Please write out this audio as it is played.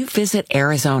Visit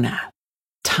Arizona.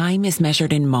 Time is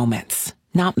measured in moments,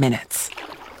 not minutes.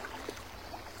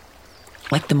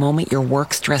 Like the moment your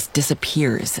work stress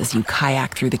disappears as you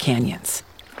kayak through the canyons.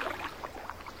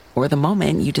 Or the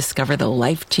moment you discover the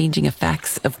life-changing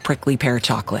effects of prickly pear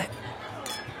chocolate.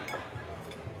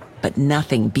 But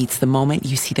nothing beats the moment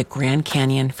you see the Grand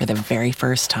Canyon for the very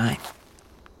first time.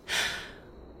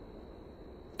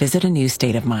 Visit a new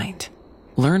state of mind.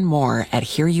 Learn more at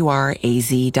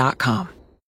hereyouareaz.com.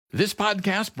 This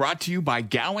podcast brought to you by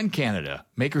Gowan, Canada,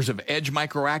 makers of Edge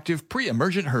Microactive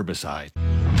Pre-Emergent Herbicide.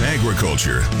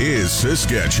 Agriculture is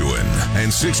Saskatchewan,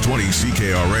 and 620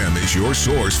 CKRM is your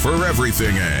source for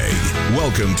everything ag.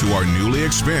 Welcome to our newly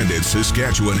expanded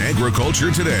Saskatchewan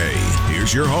Agriculture Today.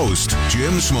 Here's your host,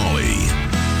 Jim Smalley.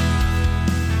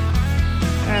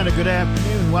 And a good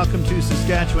afternoon. Welcome to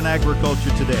Saskatchewan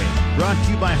Agriculture Today, brought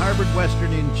to you by Harvard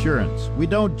Western Insurance. We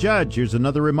don't judge. Here's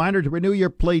another reminder to renew your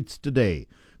plates today.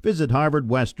 Visit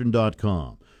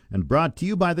harvardwestern.com. And brought to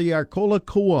you by the Arcola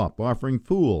Co-op, offering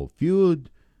fuel, food,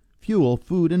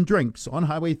 and drinks on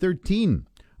Highway 13.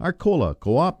 Arcola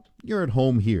Co-op, you're at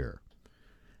home here.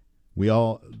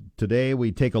 Today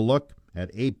we take a look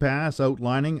at APAS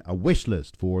outlining a wish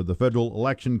list for the federal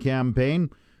election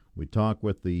campaign. We talk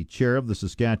with the chair of the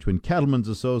Saskatchewan Cattlemen's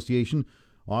Association.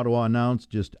 Ottawa announced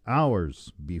just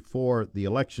hours before the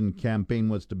election campaign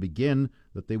was to begin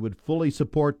that they would fully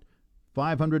support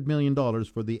 $500 million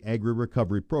for the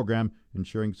Agri-Recovery Program,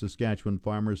 ensuring Saskatchewan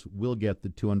farmers will get the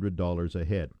 $200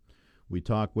 ahead. We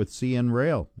talk with CN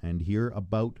Rail and hear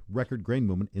about record grain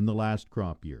movement in the last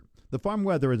crop year. The farm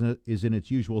weather is in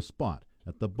its usual spot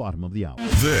at the bottom of the hour.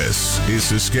 This is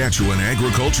Saskatchewan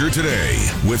Agriculture Today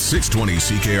with 620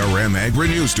 CKRM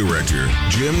Agri-News Director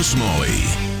Jim Smalley.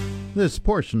 This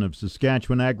portion of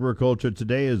Saskatchewan Agriculture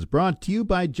Today is brought to you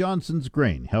by Johnson's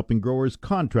Grain, helping growers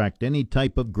contract any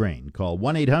type of grain. Call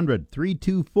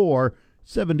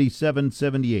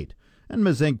 1-800-324-7778. And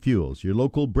Mazink Fuels, your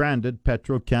local branded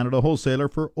Petro-Canada wholesaler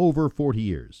for over 40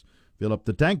 years. Fill up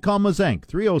the tank, call Mazink,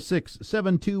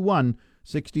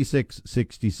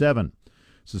 306-721-6667.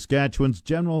 Saskatchewan's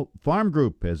General Farm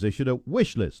Group has issued a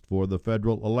wish list for the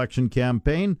federal election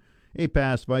campaign.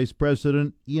 APAS Vice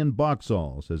President Ian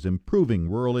Boxall says improving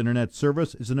rural internet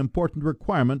service is an important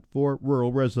requirement for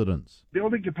rural residents.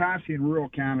 Building capacity in rural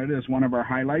Canada is one of our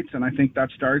highlights, and I think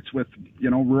that starts with,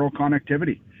 rural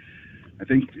connectivity. I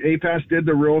think APAS did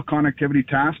the Rural Connectivity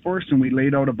Task Force, and we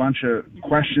laid out a bunch of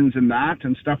questions in that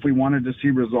and stuff we wanted to see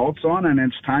results on, and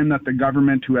it's time that the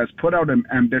government, who has put out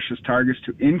ambitious targets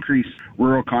to increase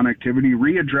rural connectivity,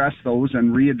 readdress those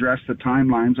and readdress the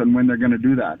timelines on when they're going to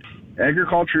do that.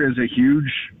 Agriculture is a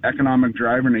huge economic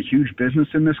driver and a huge business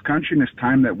in this country, and it's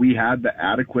time that we had the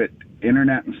adequate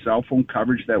internet and cell phone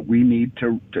coverage that we need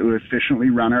to efficiently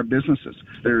run our businesses.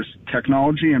 There's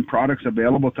technology and products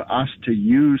available to us to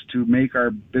use to make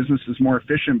our businesses more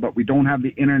efficient, but we don't have the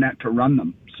internet to run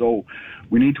them. So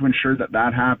we need to ensure that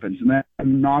that happens. And then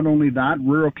not only that,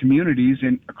 rural communities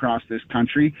across this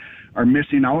country are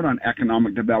missing out on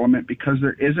economic development because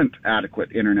there isn't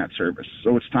adequate internet service.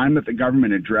 So it's time that the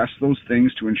government address those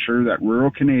things to ensure that rural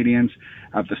Canadians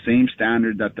have the same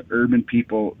standard that the urban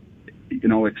people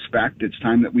expect. It's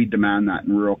time that we demand that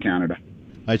in rural Canada.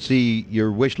 I see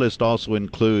your wish list also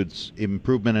includes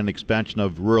improvement and expansion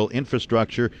of rural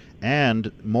infrastructure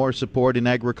and more support in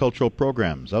agricultural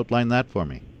programs. Outline that for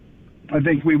me. I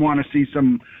think we want to see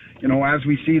some, as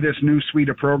we see this new suite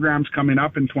of programs coming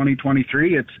up in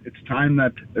 2023, it's time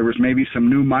that there was maybe some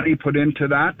new money put into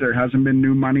that. There hasn't been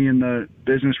new money in the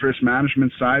business risk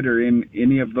management side or in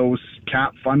any of those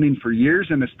CAP funding for years,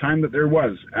 and it's time that there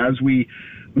was. We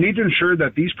need to ensure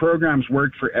that these programs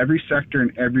work for every sector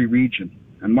in every region.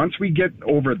 And once we get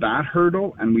over that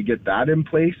hurdle and we get that in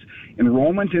place,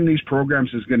 enrollment in these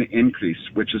programs is going to increase,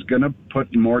 which is going to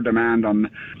put more demand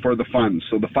for the funds.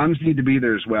 So the funds need to be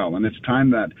there as well. And it's time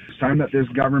that this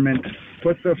government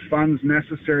put the funds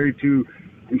necessary to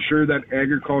ensure that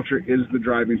agriculture is the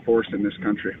driving force in this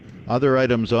country. Other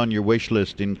items on your wish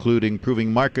list include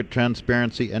improving market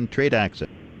transparency and trade access.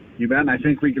 You bet. I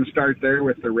think we can start there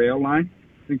with the rail line.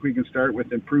 I think we can start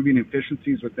with improving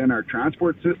efficiencies within our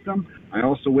transport system. I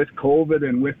also, with COVID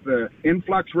and with the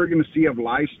influx we're going to see of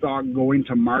livestock going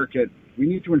to market, we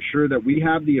need to ensure that we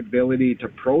have the ability to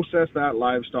process that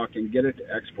livestock and get it to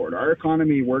export. Our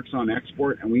economy works on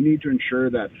export, and we need to ensure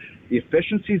that the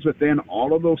efficiencies within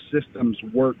all of those systems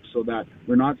work so that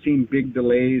we're not seeing big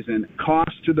delays and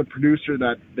costs to the producer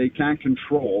that they can't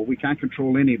control. We can't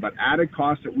control any, but added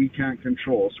costs that we can't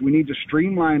control. So we need to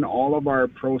streamline all of our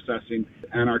processing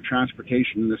and our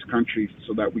transportation in this country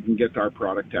so that we can get our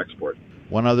product to export.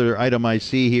 One other item I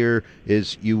see here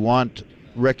is you want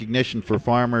recognition for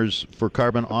farmers for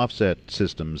carbon offset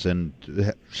systems and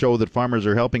show that farmers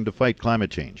are helping to fight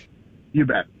climate change? You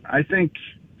bet. I think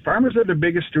farmers are the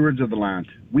biggest stewards of the land.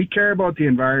 We care about the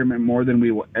environment more than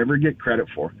we will ever get credit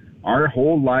for. Our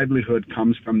whole livelihood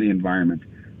comes from the environment.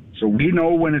 So we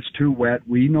know when it's too wet.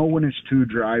 We know when it's too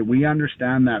dry. We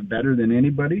understand that better than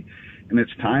anybody. And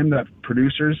it's time that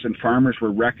producers and farmers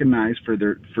were recognized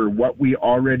for what we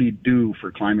already do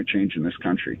for climate change in this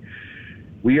country.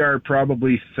 We are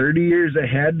probably 30 years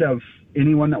ahead of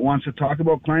anyone that wants to talk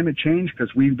about climate change,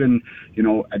 because we've been,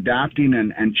 adapting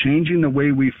and changing the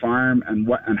way we farm and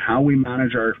how we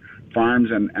manage our farms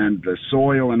and the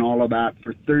soil and all of that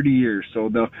for 30 years. So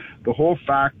the whole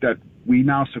fact that we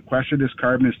now sequester this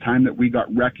carbon, is time that we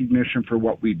got recognition for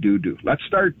what we do. Let's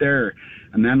start there,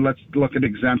 and then let's look at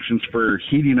exemptions for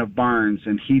heating of barns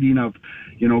and heating of,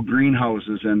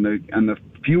 greenhouses and the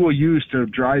fuel used to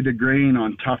dry the grain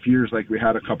on tough years like we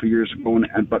had a couple years ago.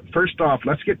 But first off,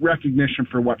 let's get recognition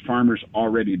for what farmers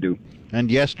already do.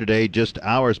 And yesterday, just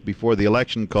hours before the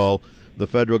election call, the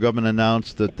federal government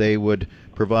announced that they would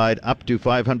provide up to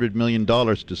 $500 million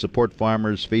to support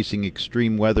farmers facing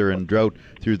extreme weather and drought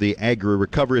through the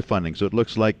agri-recovery funding. So it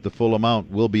looks like the full amount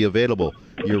will be available.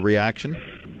 Your reaction?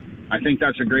 I think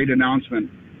that's a great announcement.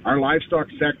 Our livestock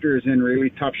sector is in really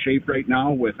tough shape right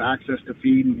now with access to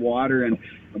feed and water, and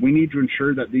we need to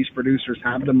ensure that these producers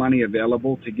have the money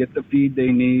available to get the feed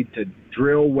they need, to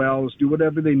drill wells, do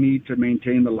whatever they need to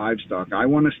maintain the livestock. I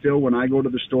want to still, when I go to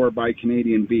the store, buy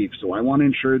Canadian beef. So I want to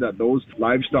ensure that those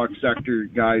livestock sector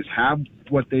guys have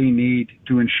what they need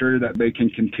to ensure that they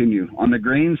can continue. On the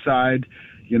grain side,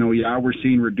 we're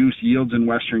seeing reduced yields in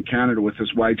Western Canada with this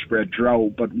widespread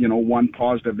drought, but, one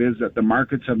positive is that the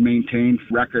markets have maintained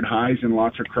record highs in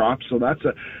lots of crops, so that's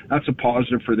a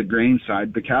positive for the grain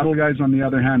side. The cattle guys, on the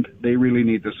other hand, they really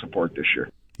need the support this year.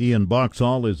 Ian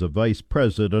Boxall is a vice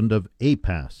president of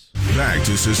APAS. Back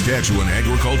to Saskatchewan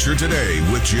Agriculture Today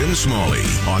with Jim Smalley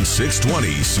on 620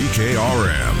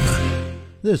 CKRM.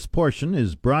 This portion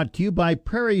is brought to you by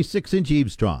Prairie 6-inch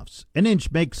eaves troughs. An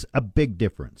inch makes a big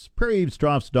difference.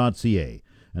 PrairieEavesTroughs.ca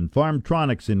and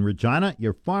Farmtronics in Regina,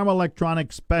 your farm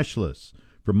electronics specialists.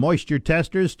 From moisture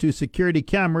testers to security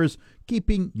cameras,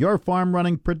 keeping your farm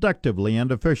running productively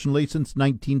and efficiently since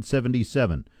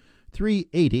 1977.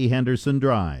 380 Henderson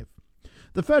Drive.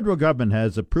 The federal government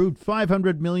has approved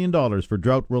 $500 million for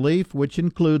drought relief, which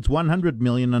includes $100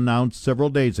 million announced several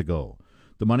days ago.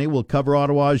 The money will cover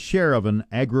Ottawa's share of an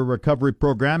agri-recovery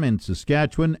program in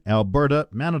Saskatchewan, Alberta,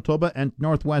 Manitoba, and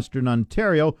northwestern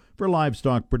Ontario for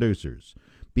livestock producers.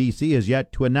 BC has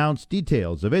yet to announce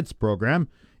details of its program.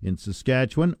 In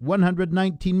Saskatchewan,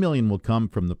 $119 million will come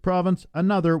from the province,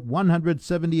 another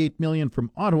 $178 million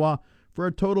from Ottawa, for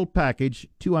a total package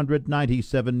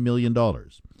 $297 million.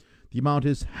 The amount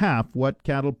is half what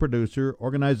cattle producer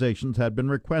organizations had been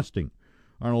requesting.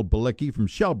 Arnold Balicki from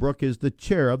Shellbrook is the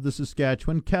chair of the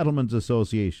Saskatchewan Cattlemen's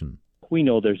Association. We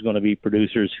know there's going to be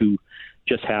producers who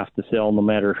just have to sell no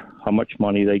matter how much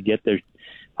money they get.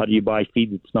 How do you buy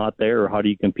feed that's not there, or how do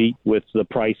you compete with the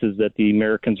prices that the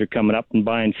Americans are coming up and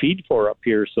buying feed for up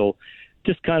here? So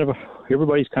just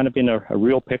everybody's kind of in a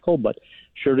real pickle, but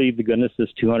surely the goodness this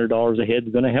 $200 a head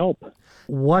is going to help.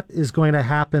 What is going to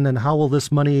happen, and how will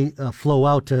this money flow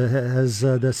out? Has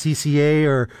the CCA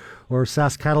or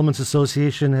Sask Cattlemen's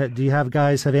Association, do you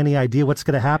guys have any idea what's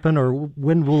going to happen, or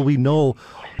when will we know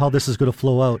how this is going to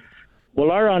flow out? Well,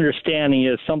 our understanding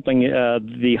is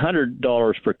the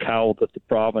 $100 per cow that the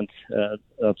province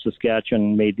of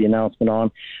Saskatchewan made the announcement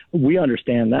on, we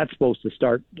understand that's supposed to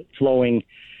start flowing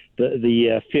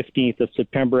the 15th of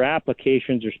September.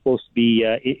 Applications are supposed to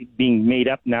be being made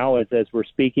up now as we're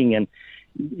speaking, and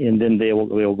then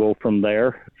they'll go from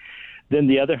there. Then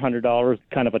the other $100,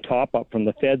 kind of a top-up from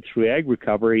the Fed through Ag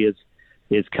Recovery,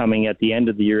 is coming at the end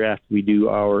of the year after we do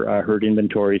our herd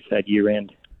inventories at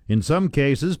year-end. In some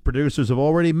cases, producers have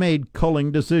already made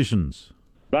culling decisions.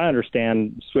 I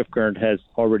understand Swift Current has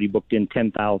already booked in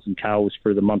 10,000 cows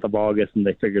for the month of August, and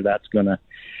they figure that's going to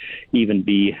even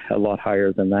be a lot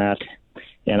higher than that.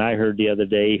 And I heard the other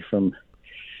day from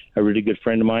a really good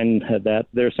friend of mine that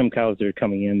there are some cows that are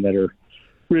coming in that are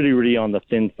really, really on the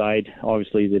thin side.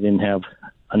 Obviously, they didn't have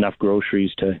enough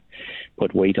groceries to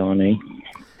put weight on,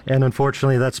 And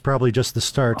unfortunately, that's probably just the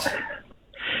start.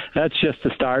 That's just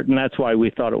the start, and that's why we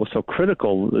thought it was so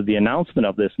critical, the announcement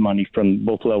of this money from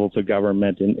both levels of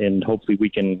government, and hopefully we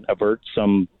can avert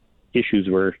some issues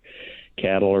where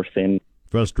cattle are thin.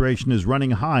 Frustration is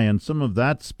running high, and some of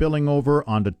that spilling over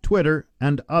onto Twitter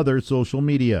and other social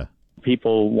media.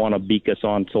 People want to beak us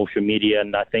on social media,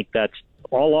 and I think that's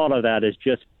a lot of that is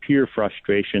just pure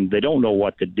frustration. They don't know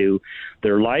what to do.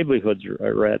 Their livelihoods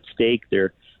are at stake.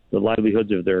 The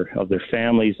livelihoods of their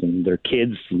families and their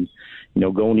kids, and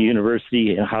going to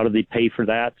university. And how do they pay for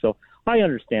that? So I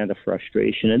understand the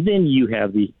frustration. And then you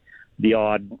have the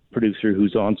odd producer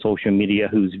who's on social media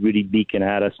who's really beaking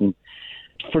at us. And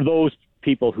for those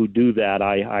people who do that,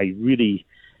 I really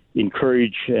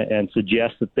encourage and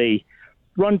suggest that they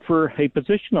run for a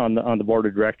position on the board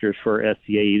of directors for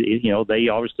SCA. They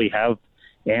obviously have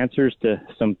answers to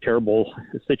some terrible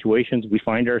situations we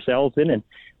find ourselves in, and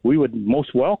we would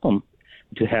most welcome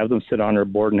to have them sit on our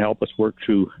board and help us work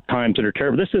through times that are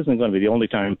terrible. This isn't going to be the only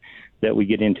time that we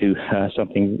get into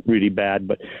something really bad,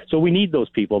 but so we need those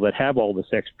people that have all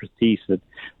this expertise, that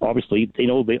obviously they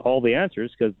know all the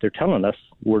answers because they're telling us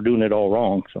we're doing it all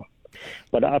wrong. So,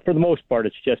 but for the most part,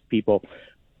 it's just people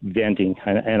venting,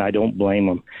 and I don't blame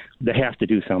them. They have to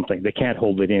do something. They can't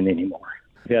hold it in anymore.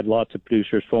 I've had lots of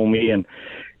producers phone me, and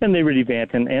they really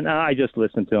vent, and I just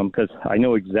listen to them because I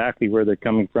know exactly where they're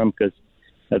coming from, because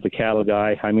as a cattle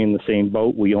guy, I'm in the same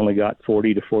boat. We only got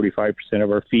 40 to 45%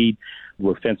 of our feed.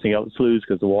 We're fencing out sloughs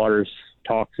because the water's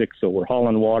toxic, so we're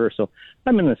hauling water. So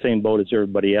I'm in the same boat as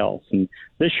everybody else. And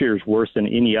this year's worse than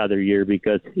any other year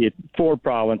because 4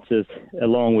 provinces,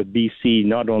 along with BC,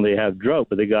 not only have drought,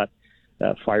 but they got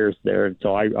fires there. And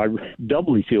so I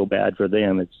doubly feel bad for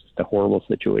them. It's just a horrible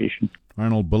situation.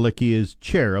 Arnold Balicki is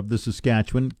chair of the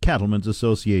Saskatchewan Cattlemen's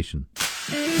Association.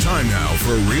 Time now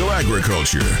for Real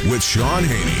Agriculture with Sean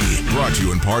Haney. Brought to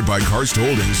you in part by Karst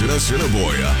Holdings in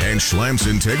Assiniboia and Schlamps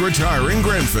Integra Tire in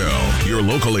Grenfell. Your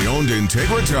locally owned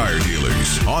Integra Tire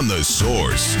dealers on The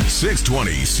Source,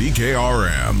 620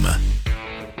 CKRM.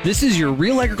 This is your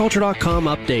RealAgriculture.com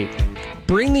update.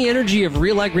 Bring the energy of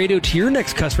Real Ag Radio to your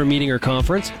next customer meeting or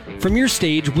conference. From your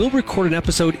stage, we'll record an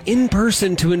episode in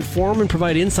person to inform and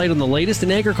provide insight on the latest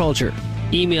in agriculture.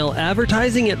 Email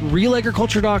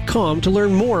advertising@realagriculture.com to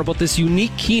learn more about this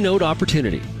unique keynote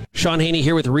opportunity. Sean Haney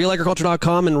here with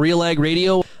RealAgriculture.com and Real Ag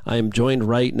Radio. I am joined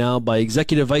right now by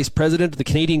Executive Vice President of the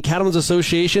Canadian Cattlemen's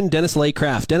Association, Dennis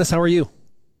Laycraft. Dennis, how are you?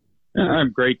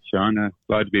 I'm great, Sean.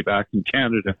 Glad to be back in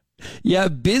Canada. Yeah,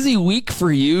 busy week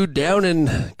for you down in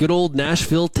good old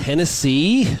Nashville,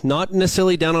 Tennessee. Not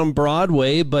necessarily down on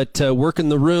Broadway, but working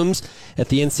the rooms at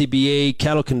the NCBA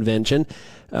Cattle Convention.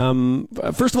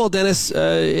 First of all, Dennis,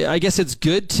 I guess it's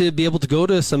good to be able to go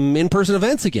to some in-person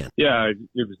events again. Yeah,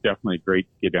 it was definitely great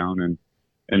to get down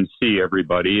and see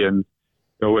everybody. And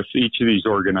so with each of these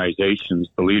organizations,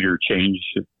 the leader change,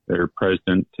 their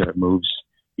president moves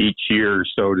each year.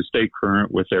 So to stay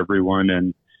current with everyone,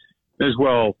 and as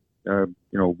well,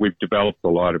 we've developed a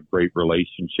lot of great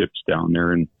relationships down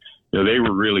there, and they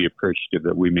were really appreciative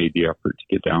that we made the effort to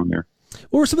get down there.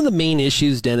 What were some of the main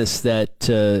issues, Dennis, that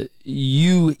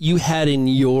you had in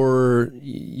your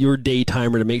day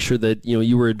timer to make sure that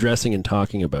you were addressing and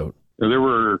talking about? There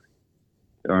were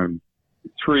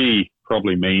 3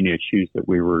 probably main issues that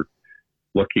we were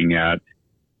looking at.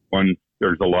 One,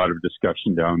 there's a lot of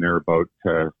discussion down there about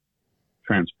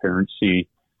transparency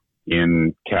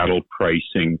in cattle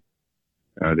pricing.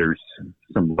 There's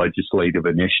some legislative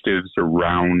initiatives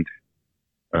around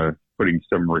putting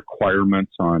some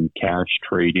requirements on cash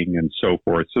trading and so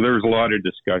forth. So there was a lot of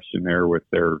discussion there with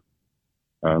their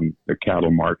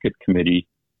cattle market committee.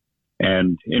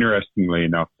 And interestingly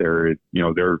enough, they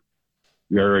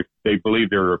believe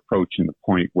they're approaching the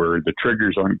point where the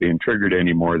triggers aren't being triggered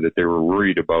anymore that they were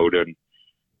worried about, and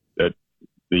that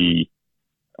the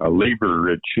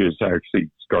leverage is actually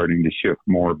starting to shift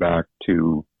more back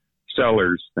to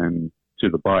sellers than to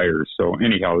the buyers. So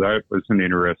anyhow, that was an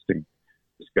interesting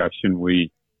discussion.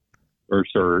 We are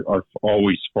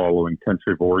always following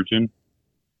country of origin.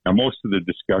 Now, most of the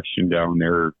discussion down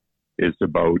there is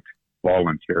about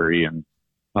voluntary and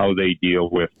how they deal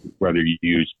with whether you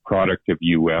use product of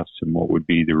U.S. and what would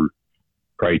be the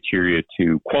criteria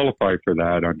to qualify for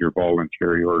that under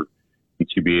voluntary, or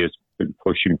NCBA has been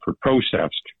pushing for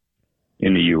processed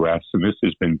in the U.S. And this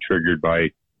has been triggered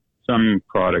by some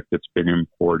product that's been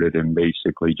imported and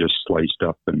basically just sliced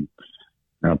up and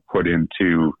put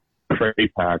into tray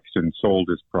packs and sold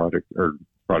as product to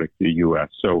the U.S.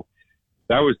 So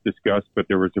that was discussed, but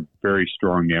there was a very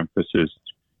strong emphasis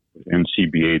with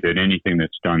NCBA that anything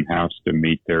that's done has to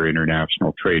meet their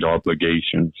international trade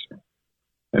obligations.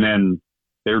 And then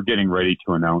they're getting ready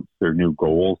to announce their new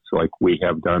goals, like we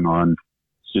have done on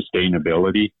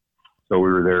sustainability. So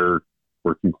we were there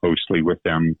working closely with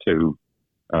them to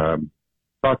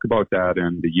talk about that,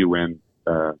 and the UN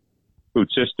Food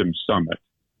Systems Summit.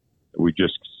 We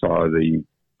just saw the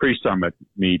pre-summit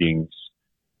meetings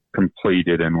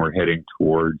completed, and we're heading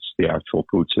towards the actual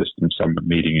Food System Summit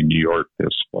meeting in New York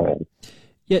this fall.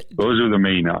 Yeah. Those are the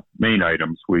main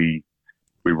items we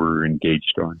were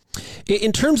engaged on.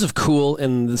 In terms of Cool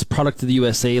and this Product of the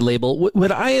USA label,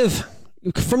 would I have,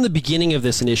 from the beginning of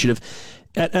this initiative,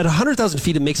 at 100,000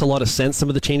 feet, it makes a lot of sense, some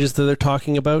of the changes that they're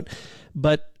talking about,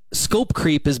 but scope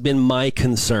creep has been my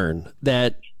concern,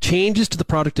 that changes to the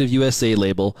Product of USA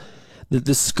label, that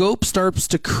the scope starts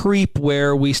to creep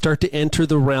where we start to enter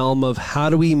the realm of how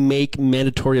do we make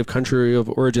mandatory of country of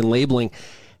origin labeling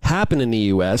happen in the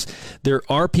U.S. There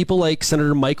are people like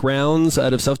Senator Mike Rounds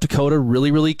out of South Dakota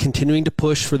really continuing to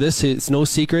push for this. It's no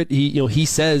secret. He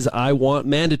says, I want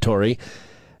mandatory.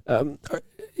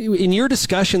 In your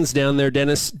discussions down there,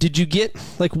 Dennis, did you get,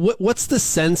 like, what's the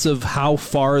sense of how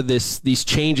far these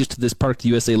changes to this Product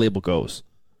USA label goes?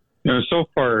 So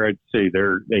far, I'd say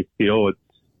they feel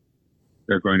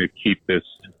they're going to keep this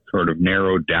sort of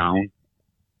narrowed down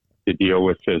to deal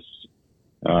with this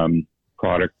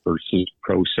product versus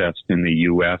processed in the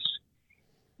U.S.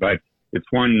 But it's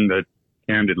one that,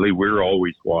 candidly, we're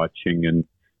always watching, and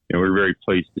we're very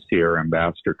pleased to see our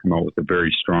ambassador come out with a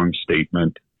very strong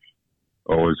statement.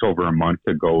 It was over a month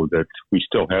ago that we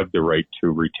still have the right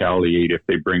to retaliate if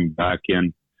they bring back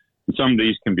in. And some of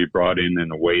these can be brought in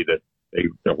a way that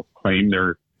they'll claim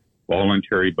they're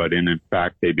voluntary, but in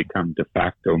fact they become de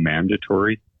facto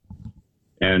mandatory.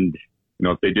 And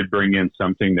if they did bring in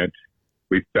something that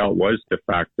we felt was de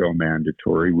facto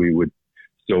mandatory, we would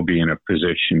still be in a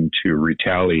position to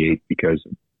retaliate because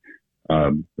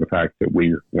of the fact that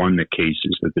we won the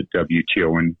cases at the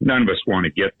WTO, and none of us want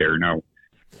to get there now.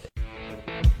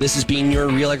 This has been your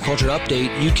Real Agriculture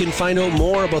Update. You can find out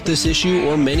more about this issue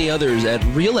or many others at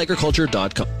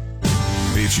realagriculture.com.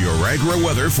 It's your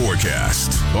agri-weather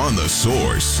forecast on The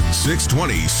Source,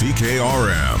 620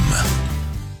 CKRM.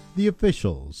 The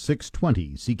official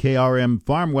 620 CKRM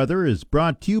farm weather is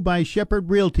brought to you by Shepherd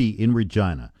Realty in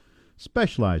Regina,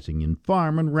 specializing in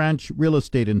farm and ranch real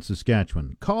estate in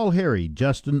Saskatchewan. Call Harry,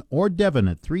 Justin, or Devin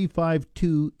at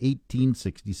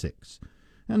 352-1866.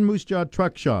 And Moose Jaw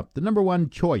Truck Shop, the #1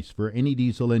 choice for any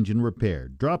diesel engine repair.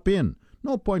 Drop in,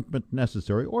 no appointment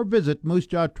necessary, or visit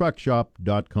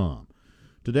moosejawtruckshop.com.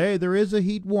 Today there is a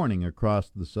heat warning across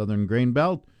the southern grain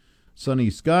belt. Sunny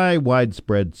sky,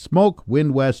 widespread smoke,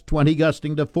 wind west 20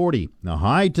 gusting to 40. The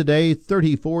high today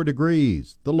 34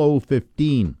 degrees, the low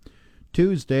 15.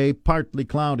 Tuesday partly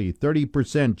cloudy,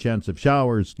 30% chance of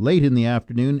showers late in the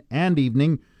afternoon and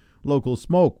evening. Local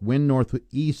smoke, wind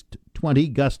northeast 20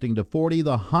 gusting to 40.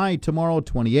 The high tomorrow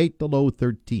 28, the low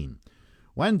 13.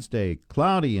 Wednesday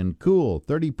cloudy and cool,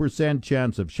 30%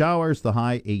 chance of showers, the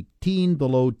high 18, the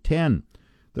low 10.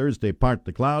 Thursday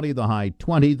partly cloudy, the high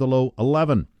 20, the low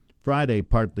 11. Friday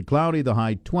partly cloudy, the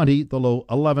high 20, the low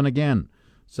 11 again.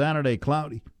 Saturday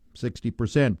cloudy,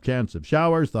 60% chance of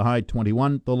showers, the high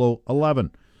 21, the low 11.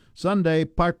 Sunday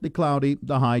partly cloudy,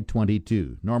 the high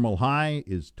 22. Normal high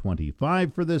is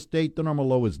 25 for this date, the normal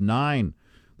low is 9.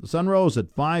 The sun rose at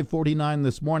 5:49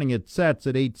 this morning, it sets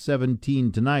at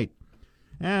 8:17 tonight.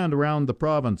 And around the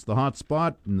province, the hot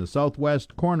spot in the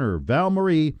southwest corner, Val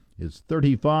Marie, is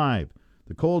 35.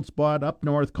 The cold spot up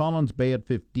north, Collins Bay at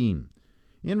 15.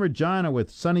 In Regina with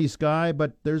sunny sky,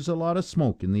 but there's a lot of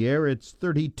smoke in the air. It's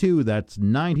 32, that's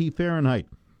 90 Fahrenheit.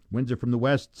 Winds are from the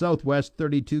west-southwest,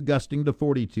 32 gusting to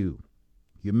 42.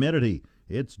 Humidity,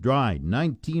 it's dry,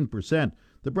 19%.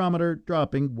 The barometer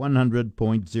dropping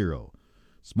 100.0.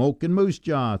 Smoke in Moose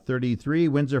Jaw, 33.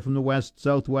 Winds are from the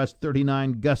west-southwest,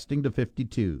 39 gusting to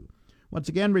 52. Once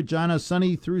again, Regina,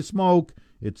 sunny through smoke.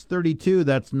 It's 32,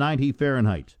 that's 90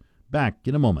 Fahrenheit. Back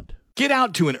in a moment. Get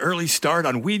out to an early start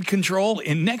on weed control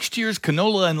in next year's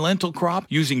canola and lentil crop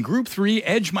using Group 3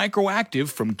 Edge Microactive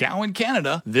from Gowan,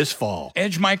 Canada this fall.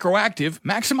 Edge Microactive,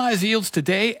 maximize yields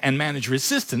today and manage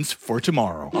resistance for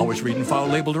tomorrow. Always read and follow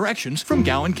label directions from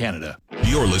Gowan, Canada.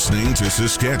 You're listening to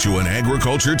Saskatchewan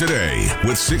Agriculture Today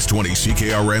with 620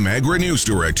 CKRM Agri-News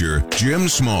Director Jim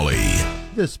Smalley.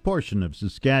 This portion of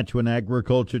Saskatchewan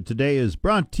Agriculture Today is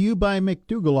brought to you by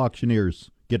McDougall Auctioneers.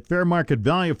 Get fair market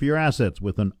value for your assets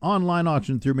with an online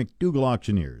auction through McDougall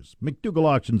Auctioneers,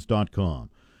 McDougallAuctions.com.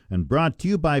 And brought to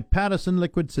you by Pattison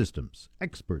Liquid Systems,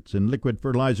 experts in liquid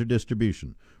fertilizer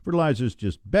distribution. Fertilizer's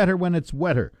just better when it's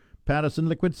wetter. Pattison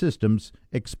Liquid Systems,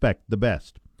 expect the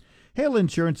best. Hail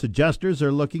insurance adjusters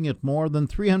are looking at more than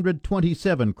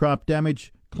 327 crop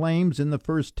damage claims in the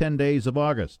first 10 days of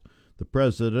August. The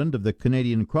president of the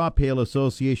Canadian Crop Hail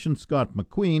Association, Scott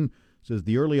McQueen, says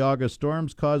the early August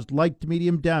storms caused light to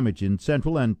medium damage in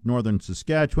central and northern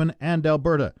Saskatchewan and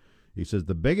Alberta. He says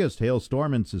the biggest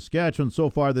hailstorm in Saskatchewan so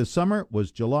far this summer was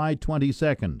July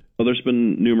 22nd. Well, there's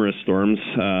been numerous storms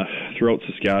throughout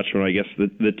Saskatchewan. I guess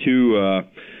the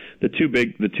two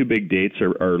big dates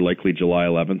are likely July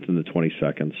 11th and the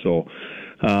 22nd. So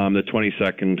the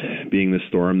 22nd being the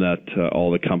storm that all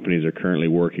the companies are currently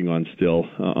working on still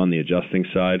on the adjusting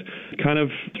side. Kind of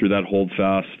through that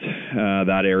holdfast,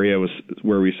 that area was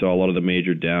where we saw a lot of the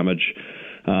major damage.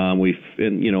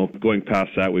 Going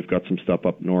past that, we've got some stuff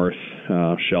up north,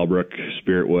 Shellbrook,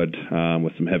 Spiritwood,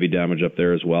 with some heavy damage up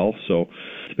there as well. So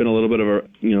it's been a little bit of a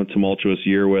tumultuous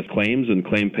year with claims and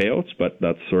claim payouts, but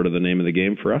that's sort of the name of the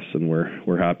game for us, and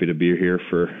we're happy to be here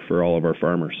for all of our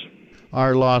farmers.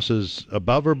 Are losses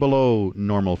above or below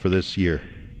normal for this year?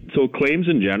 So claims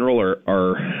in general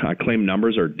are claim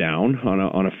numbers are down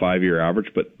on a 5-year average,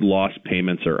 but loss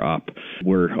payments are up.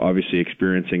 We're obviously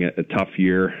experiencing a tough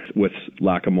year with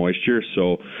lack of moisture,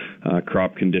 so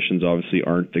crop conditions obviously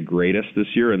aren't the greatest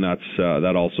this year, and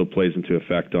that also plays into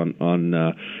effect on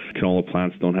canola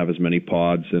plants don't have as many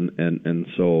pods, and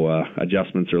so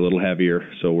adjustments are a little heavier.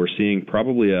 So we're seeing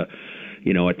probably a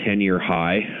 10-year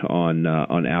high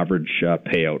on average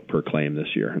payout per claim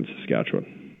this year in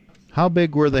Saskatchewan. How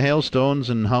big were the hailstones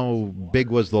and how big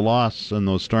was the loss in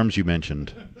those storms you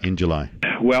mentioned in July?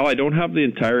 Well, I don't have the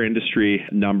entire industry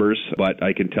numbers, but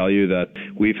I can tell you that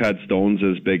we've had stones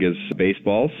as big as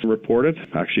baseballs reported.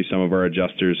 Actually, some of our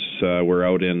adjusters were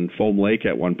out in Foam Lake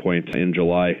at one point in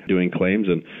July doing claims,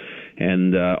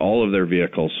 and all of their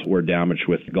vehicles were damaged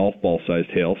with golf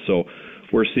ball-sized hail. So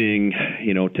we're seeing,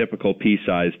 typical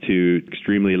pea-size to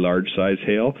extremely large-size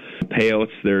hail.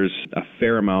 Payouts, there's a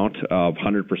fair amount of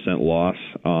 100% loss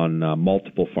on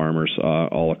multiple farmers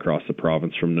all across the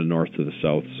province from the north to the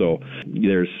south. So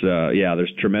there's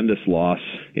tremendous loss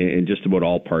in just about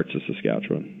all parts of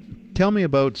Saskatchewan. Tell me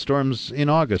about storms in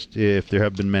August, if there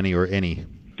have been many or any.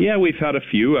 Yeah, we've had a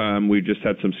few. We've just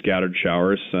had some scattered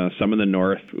showers. Some in the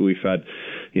north. We've had,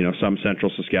 some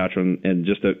central Saskatchewan, and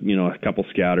just a couple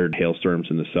scattered hailstorms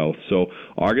in the south. So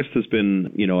August has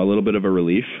been, a little bit of a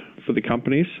relief for the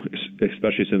companies,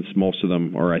 especially since most of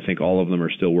them, or I think all of them,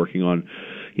 are still working on,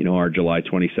 our July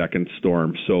 22nd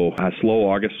storm. So a slow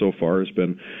August so far has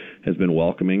been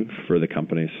welcoming for the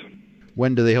companies.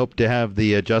 When do they hope to have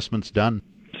the adjustments done?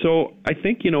 So I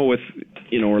think,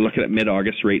 we're looking at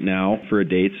mid-August right now for a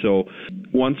date. So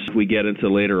once we get into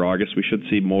later August, we should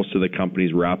see most of the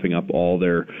companies wrapping up all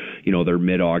their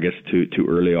mid-August to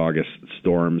early August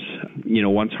storms.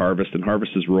 Once harvest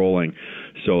is rolling,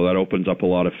 so that opens up a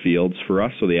lot of fields for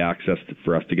us. So the access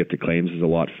for us to get to claims is a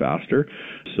lot faster.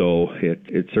 So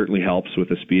it certainly helps with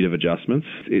the speed of adjustments.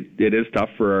 It is tough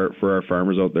for our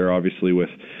farmers out there, obviously, with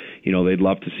they'd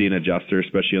love to see an adjuster,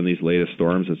 especially on these latest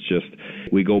storms. It's just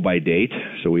we go by date,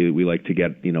 so we like to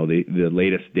get the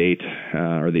latest date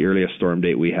or the earliest storm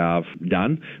date we have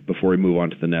done before we move on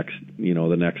to the next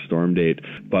storm date.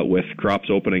 But with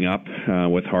crops opening up,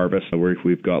 with harvest,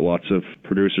 we've got lots of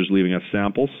producers leaving us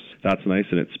samples. That's nice,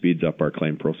 and it speeds up our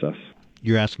claim process.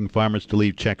 You're asking farmers to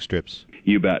leave check strips?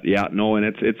 You bet. Yeah, no, and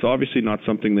it's obviously not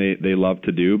something they love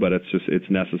to do, but it's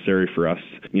necessary for us,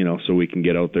 so we can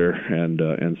get out there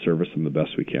and service them the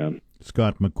best we can.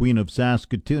 Scott McQueen of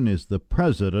Saskatoon is the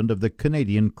president of the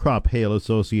Canadian Crop Hail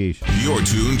Association. You're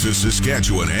tuned to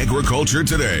Saskatchewan Agriculture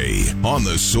Today on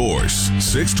The Source,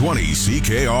 620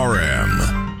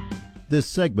 CKRM. This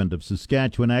segment of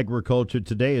Saskatchewan Agriculture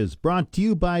Today is brought to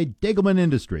you by Degelman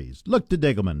Industries. Look to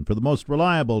Degelman for the most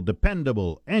reliable,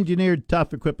 dependable, engineered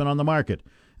tough equipment on the market.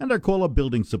 And Arcola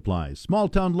Building Supplies, small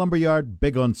town lumberyard,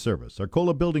 big on service.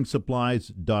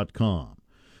 ArcolaBuildingSupplies.com.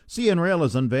 CN Rail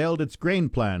has unveiled its grain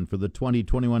plan for the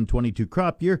 2021-22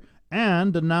 crop year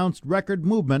and announced record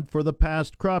movement for the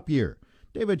past crop year.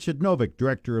 David Shednovic,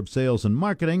 Director of Sales and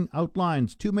Marketing,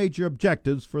 outlines two major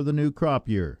objectives for the new crop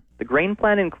year. The grain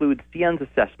plan includes CN's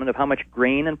assessment of how much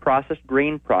grain and processed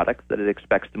grain products that it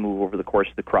expects to move over the course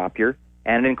of the crop year,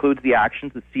 and it includes the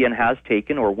actions that CN has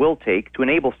taken or will take to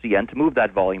enable CN to move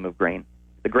that volume of grain.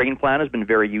 The grain plan has been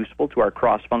very useful to our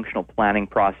cross-functional planning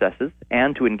processes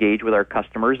and to engage with our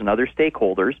customers and other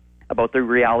stakeholders about the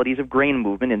realities of grain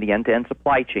movement in the end-to-end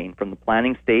supply chain from the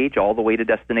planning stage all the way to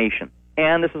destination.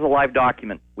 And this is a live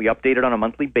document. We update it on a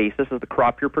monthly basis as the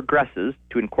crop year progresses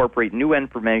to incorporate new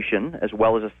information as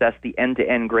well as assess the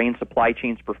end-to-end grain supply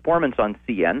chain's performance on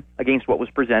CN against what was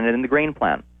presented in the grain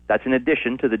plan. That's in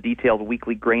addition to the detailed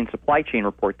weekly grain supply chain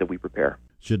report that we prepare.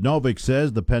 Shednovic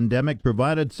says the pandemic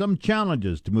provided some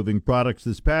challenges to moving products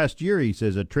this past year. He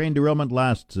says a train derailment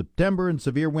last September and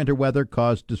severe winter weather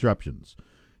caused disruptions.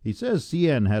 He says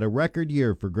CN had a record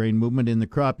year for grain movement in the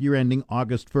crop year ending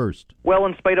August 1st. Well,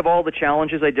 in spite of all the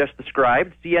challenges I just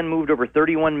described, CN moved over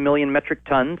 31 million metric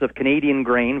tons of Canadian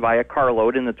grain via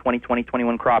carload in the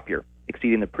 2020-21 crop year,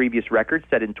 exceeding the previous record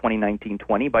set in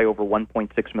 2019-20 by over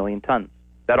 1.6 million tons.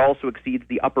 That also exceeds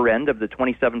the upper end of the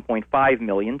 27.5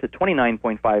 million to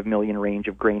 29.5 million range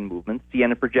of grain movements CN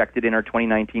had projected in our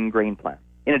 2019 grain plan.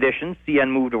 In addition, CN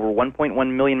moved over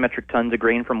 1.1 million metric tons of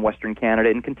grain from Western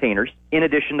Canada in containers, in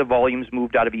addition to volumes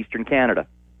moved out of Eastern Canada.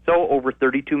 So, over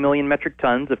 32 million metric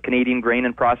tons of Canadian grain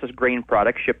and processed grain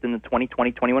products shipped in the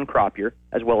 2020-21 crop year,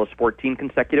 as well as 14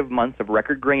 consecutive months of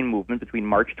record grain movement between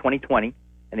March 2020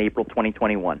 and April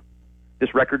 2021.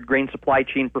 This record grain supply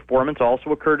chain performance also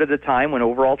occurred at a time when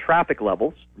overall traffic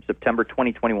levels from September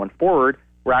 2021 forward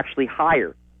were actually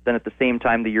higher than at the same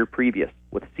time the year previous,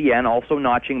 with CN also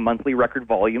notching monthly record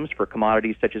volumes for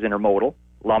commodities such as intermodal,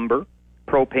 lumber,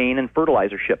 propane, and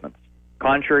fertilizer shipments.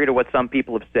 Contrary to what some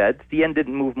people have said, CN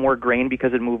didn't move more grain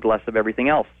because it moved less of everything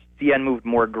else. CN moved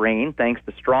more grain thanks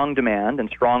to strong demand and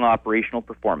strong operational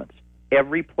performance.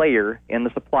 Every player in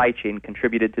the supply chain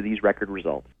contributed to these record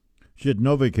results.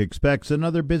 Shidnovic expects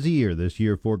another busy year this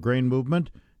year for grain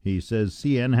movement. He says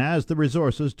CN has the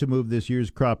resources to move this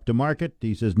year's crop to market.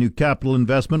 He says new capital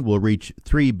investment will reach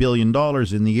 $3 billion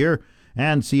in the year,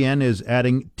 and CN is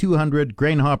adding 200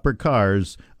 grain hopper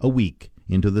cars a week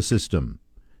into the system.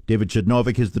 David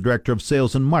Shidnovic is the Director of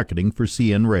Sales and Marketing for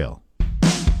CN Rail.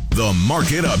 The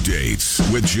Market Updates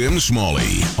with Jim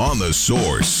Smalley on The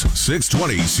Source,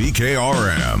 620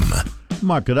 CKRM.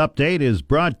 Market Update is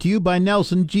brought to you by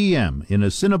Nelson GM in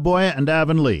Assiniboia and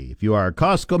Avonlea. If you are a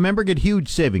Costco member, get huge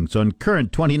savings on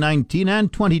current 2019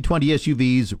 and 2020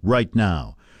 SUVs right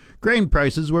now. Grain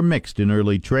prices were mixed in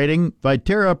early trading.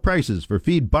 Viterra prices for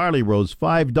feed barley rose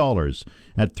 $5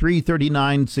 at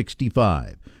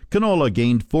 $339.65. Canola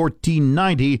gained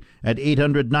 $14.90 at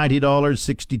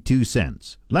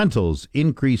 $890.62. Lentils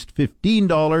increased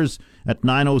 $15 at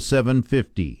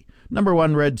 $907.50. Number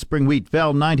 1 red spring wheat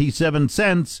fell 97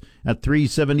 cents at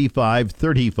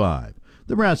 $375.35.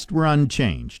 The rest were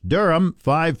unchanged. Durum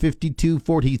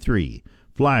 $552.43.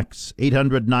 Flax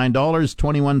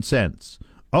 $809.21.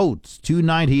 Oats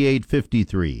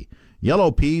 $298.53. Yellow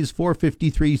peas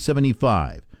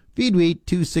 $453.75. Feed wheat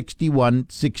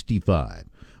 $261.65.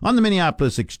 On the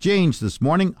Minneapolis Exchange this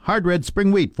morning, hard red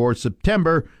spring wheat for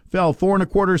September fell 4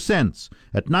 1/4 cents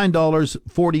at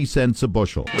 $9.40 a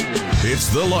bushel.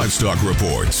 It's the Livestock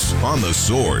Reports on The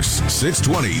Source,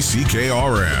 620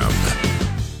 CKRM.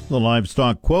 The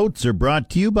livestock quotes are brought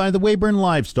to you by the Weyburn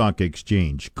Livestock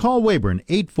Exchange. Call Weyburn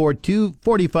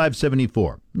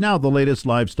 842-4574. Now the latest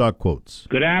livestock quotes.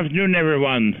 Good afternoon,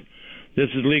 everyone. This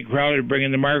is Lee Crowley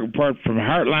bringing the market report from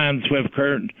Heartland Swift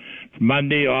Current for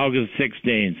Monday, August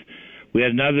 16th. We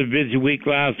had another busy week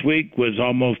last week with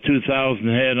almost 2,000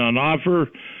 head on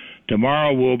offer.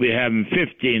 Tomorrow we'll be having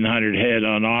 1,500 head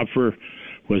on offer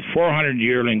with 400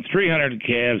 yearlings, 300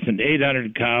 calves, and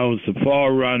 800 cows. The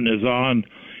fall run is on.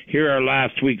 Here are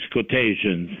last week's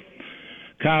quotations.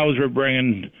 Cows were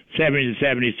bringing 70 to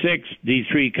 76.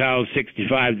 D3 cows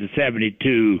 65 to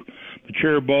 72.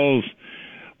 Mature bulls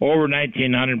over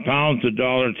 1,900 pounds,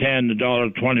 $1.10 to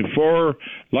 $1.24.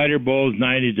 Lighter bulls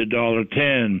 90 to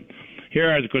 $1.10. Here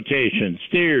are the quotations.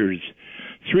 Steers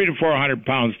 300 to 400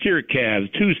 pound steer calves,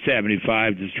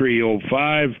 275 to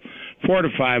 305. 400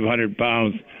 to 500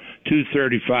 pounds,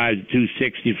 235 to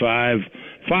 265.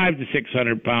 500 to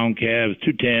 600 pound calves,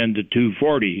 210 to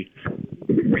 240.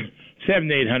 700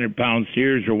 to 800 pound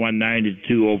steers are 190 to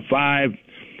 205.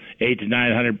 800 to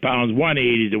 900 pounds,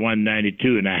 180 to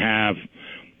 192 and a half.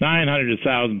 900 to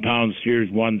 1,000 pound steers,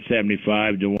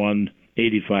 175 to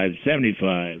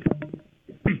 185.75.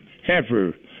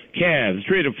 Heifer calves,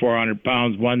 300 to 400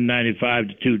 pounds, 195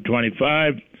 to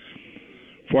 225.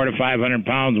 400 to 500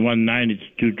 pounds, 190 to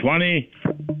 220.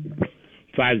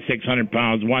 500 to 600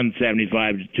 pounds,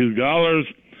 175 to $2.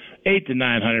 800 to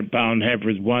 900 pound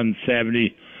heifers,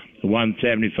 170 to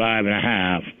 175 and a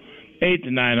half. 800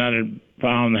 to 900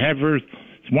 pound heifers,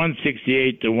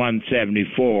 168 to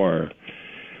 174.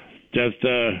 Just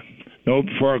a note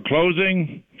before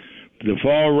closing, the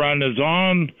fall run is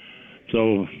on,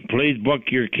 so please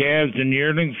book your calves and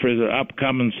yearlings for the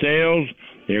upcoming sales.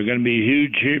 They're going to be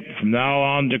huge from now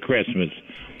on to Christmas.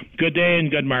 Good day and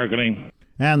good marketing.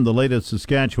 And the latest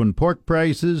Saskatchewan pork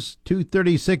prices,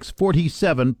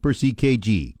 $236.47 per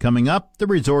CKG. Coming up, the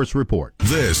Resource Report.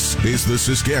 This is the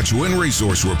Saskatchewan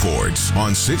Resource Report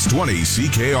on 620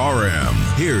 CKRM.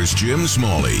 Here's Jim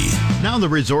Smalley. Now the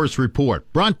Resource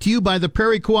Report, brought to you by the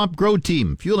Prairie Co-op Grow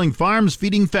Team, fueling farms,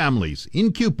 feeding families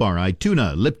in Cupar,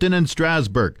 Ituna, Lipton, and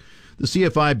Strasbourg. The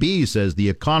CFIB says the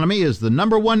economy is the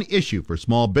number one issue for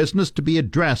small business to be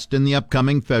addressed in the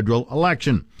upcoming federal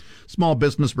election. Small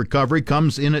business recovery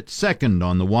comes in at second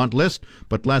on the want list,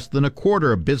 but less than a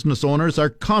quarter of business owners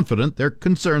are confident their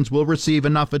concerns will receive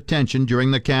enough attention during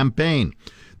the campaign.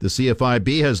 The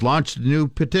CFIB has launched a new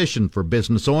petition for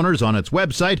business owners on its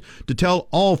website to tell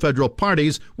all federal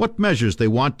parties what measures they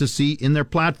want to see in their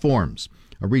platforms.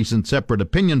 A recent separate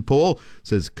opinion poll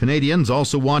says Canadians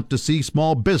also want to see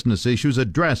small business issues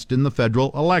addressed in the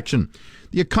federal election.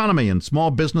 The economy and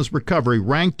small business recovery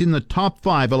ranked in the top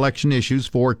 5 election issues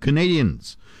for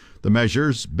Canadians. The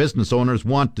measures business owners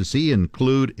want to see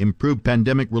include improved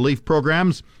pandemic relief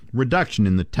programs, reduction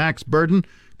in the tax burden,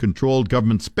 controlled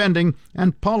government spending,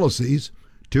 and policies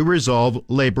to resolve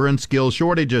labor and skill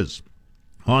shortages.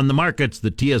 On the markets,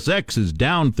 the TSX is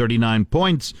down 39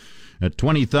 points at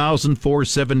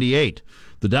 20,478.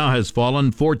 The Dow has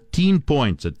fallen 14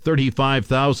 points at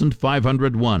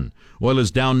 35,501. Oil is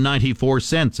down 94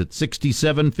 cents at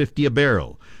 67.50 a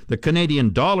barrel. The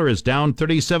Canadian dollar is down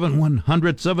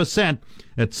 37/100ths of a cent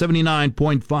at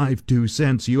 79.52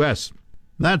 cents U.S.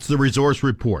 That's the Resource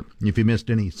Report. If you missed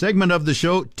any segment of the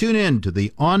show, tune in to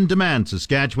the on-demand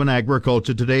Saskatchewan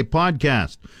Agriculture Today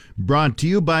podcast, brought to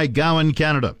you by Gowan,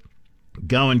 Canada.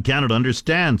 Gowan Canada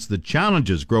understands the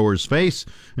challenges growers face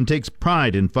and takes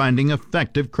pride in finding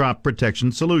effective crop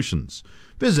protection solutions.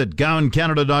 Visit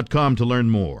GowanCanada.com to learn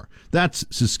more. That's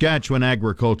Saskatchewan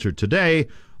Agriculture Today.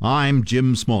 I'm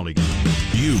Jim Smalley.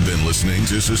 You've been listening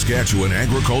to Saskatchewan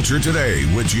Agriculture Today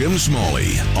with Jim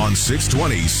Smalley on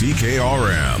 620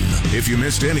 CKRM. If you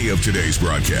missed any of today's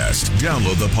broadcast,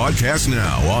 download the podcast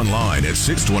now online at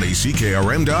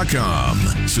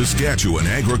 620CKRM.com. Saskatchewan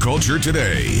Agriculture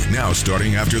Today, now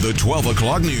starting after the 12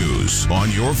 o'clock news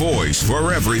on your voice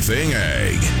for everything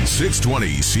ag.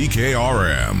 620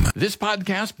 CKRM. This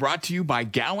podcast brought to you by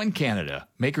Gowan, Canada,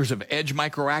 makers of Edge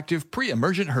Microactive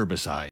pre-emergent herbicide.